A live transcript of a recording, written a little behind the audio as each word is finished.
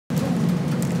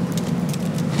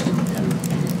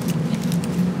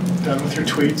done with your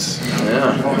tweets.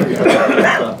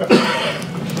 Yeah.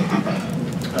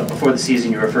 Before the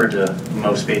season, you referred to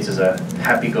Mo Speights as a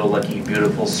happy-go-lucky,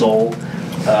 beautiful soul.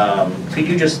 Could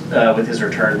you just, with his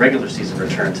return, regular season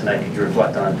return tonight, could you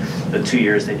reflect on the 2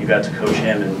 years that you got to coach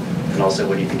him, and also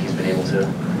what do you think he's been able to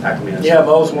acclimate? Yeah,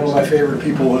 Mo's one of my favorite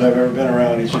people that I've ever been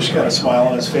around. He's just got a smile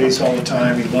on his face all the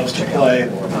time. He loves to play.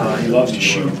 He loves to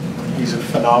shoot. He's a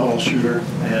phenomenal shooter,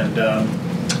 and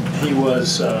he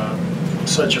was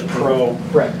such a pro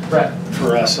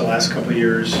for us the last couple of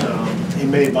years. He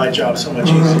made my job so much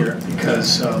easier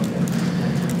because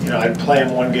I'd play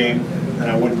him one game and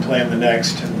I wouldn't play him the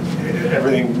next, and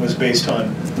everything was based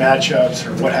on matchups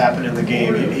or what happened in the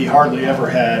game. He hardly ever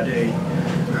had a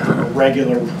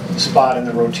regular spot in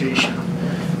the rotation,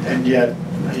 and yet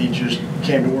he just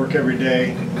came to work every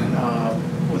day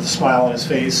with a smile on his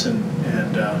face and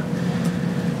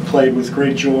played with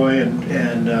great joy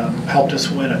and helped us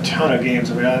win a ton of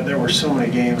games. I mean, there were so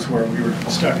many games where we were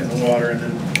stuck in the water, and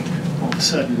then all of a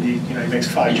sudden he makes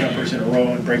 5 jumpers in a row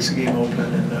and breaks the game open.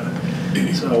 And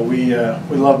so we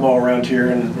love Mo around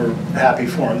here, and we're happy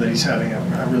for him that he's having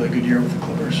a really good year with the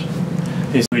Clippers.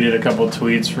 He tweeted a couple of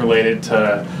tweets related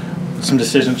to some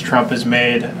decisions Trump has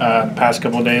made the past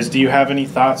couple of days. Do you have any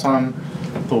thoughts on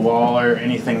the wall or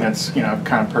anything that's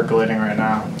kind of percolating right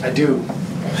now? I do.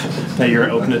 That you're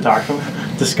open to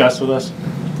discuss with us?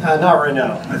 Not right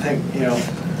now. I think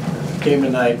game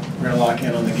tonight, we're going to lock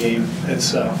in on the game.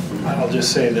 It's I'll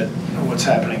just say that what's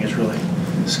happening is really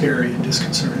scary and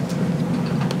disconcerting.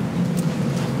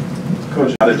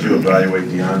 Coach, how did you evaluate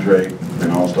DeAndre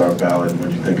in All-Star ballot, and what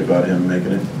did you think about him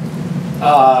making it?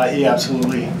 He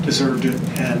absolutely deserved it,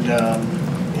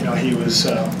 and he was,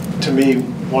 to me,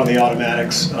 one of the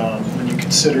automatics. When you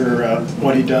consider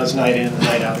what he does night in and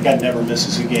night out, the guy never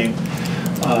misses a game.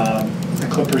 The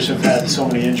Clippers have had so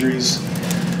many injuries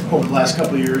over the last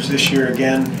couple of years. This year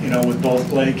again, with both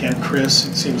Blake and Chris,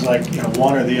 it seems like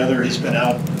one or the other has been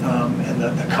out, and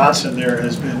the constant there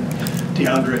has been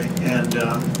DeAndre, and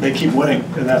they keep winning,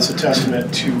 and that's a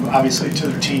testament to obviously to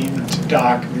their team and to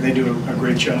Doc. I mean, they do a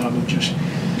great job of just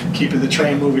keeping the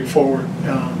train moving forward.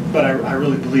 But I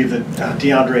really believe that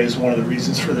DeAndre is one of the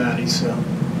reasons for that. He's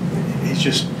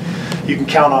just, you can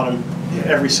count on him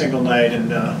every single night,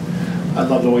 and I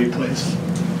love the way he plays.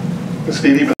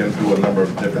 Steve, you've been through a number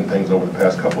of different things over the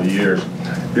past couple of years.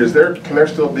 Can there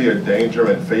still be a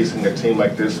danger in facing a team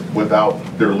like this without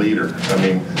their leader? I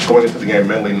mean, going into the game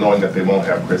mentally knowing that they won't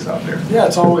have Chris out there. Yeah,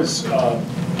 it's always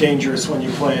dangerous when you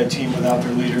play a team without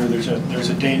their leader. There's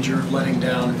a danger of letting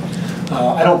down.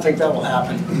 I don't think that will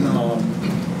happen.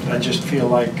 I just feel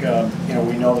like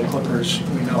we know the Clippers.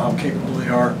 We know how capable they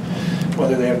are.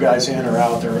 Whether they have guys in or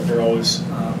out, they're always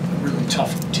a really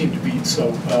tough team to beat.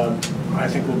 So I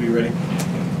think we'll be ready.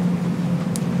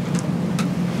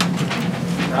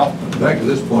 Ralph? Back to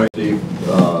this point, Steve,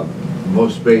 Mo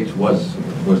Speights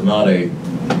was not a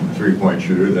three-point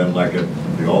shooter. Then, like at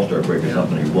the All-Star break or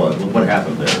something, he was. What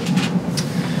happened there?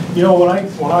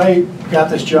 When I got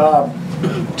this job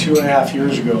 2.5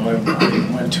 years ago, I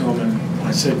went to him and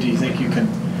I said, "Do you think you can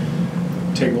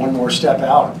take one more step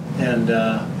out and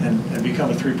become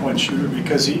a three-point shooter?"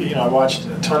 Because I watched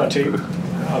a ton of tape of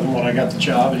him when I got the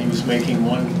job, and he was making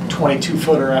one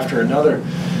 22-footer after another,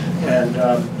 and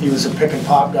he was a pick and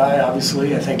pop guy.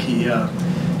 Obviously, I think he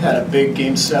had a big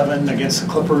Game 7 against the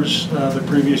Clippers the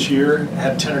previous year.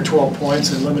 Had 10 or 12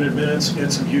 points in limited minutes. He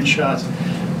had some huge shots,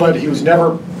 but he was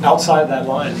never outside that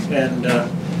line, and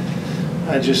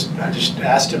I just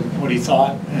asked him what he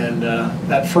thought, and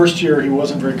that first year he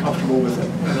wasn't very comfortable with it,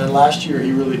 and then last year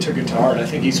he really took it to heart. I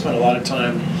think he spent a lot of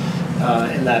time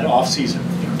in that off season,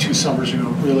 2 summers ago,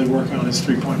 really working on his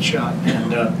three-point shot,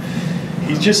 and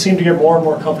he just seemed to get more and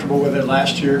more comfortable with it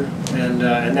last year, and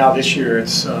now this year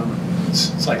it's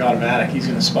like automatic. He's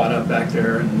going to spot up back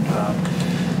there,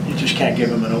 and you just can't give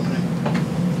him an opening.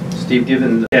 Steve,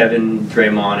 given Kevin,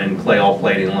 Draymond, and Clay all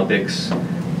played in the Olympics,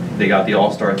 they got the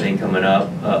All-Star thing coming up.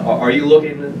 Are you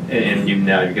looking, and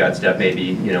now you've got Steph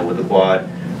maybe, with the quad,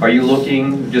 are you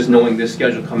looking, just knowing this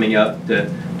schedule coming up, to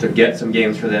get some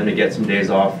games for them, to get some days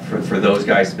off for those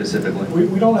guys specifically?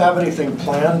 We don't have anything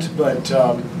planned, but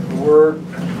we're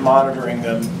monitoring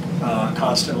them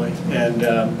constantly, and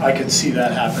I could see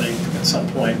that happening at some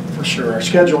point for sure. Our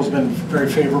schedule's been very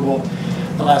favorable.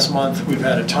 The last month we've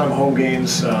had a ton of home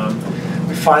games.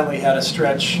 We finally had a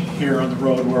stretch here on the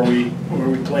road where we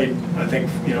played, I think,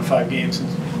 5 games and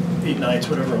 8 nights,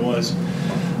 whatever it was.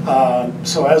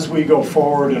 So as we go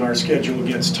forward and our schedule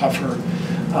gets tougher,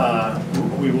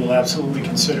 we will absolutely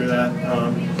consider that.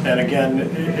 And again,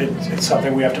 it's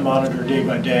something we have to monitor day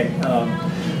by day.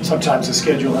 Sometimes the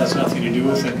schedule has nothing to do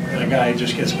with it, and a guy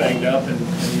just gets banged up, and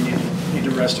you need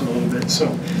to rest him a little bit.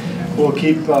 So we'll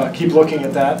keep looking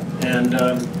at that, and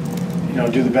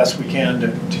do the best we can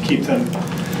to keep them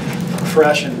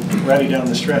fresh and ready down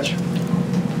the stretch.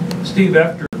 Steve,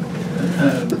 after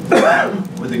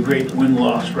with a great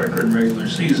win-loss record in regular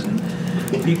season,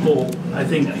 people, I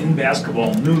think, in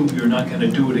basketball knew you're not going to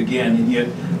do it again, and yet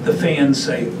the fans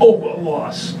say, "Oh, a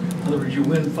loss." In other words, you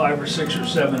win 5 or 6 or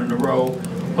 7 in a row.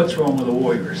 What's wrong with the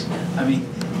Warriors? I mean,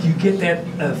 do you get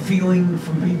that feeling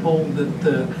from people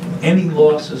that any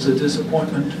loss is a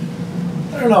disappointment?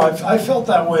 I don't know. I felt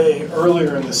that way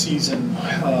earlier in the season.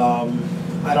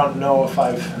 I don't know if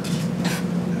I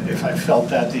felt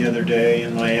that the other day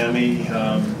in Miami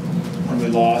when we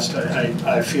lost.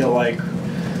 I feel like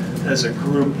as a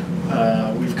group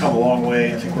we've come a long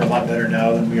way. I think we're a lot better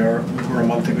now than we were a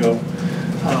month ago.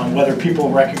 Whether people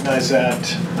recognize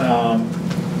that,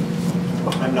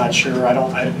 I'm not sure.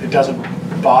 It doesn't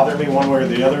bother me one way or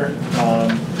the other.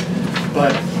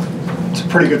 But it's a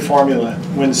pretty good formula.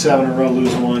 Win 7 in a row,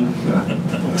 lose 1.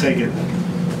 We'll take it.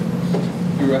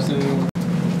 You resting anyone?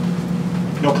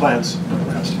 No plans. No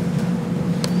plans.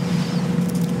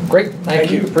 Great,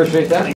 thank you. Appreciate that.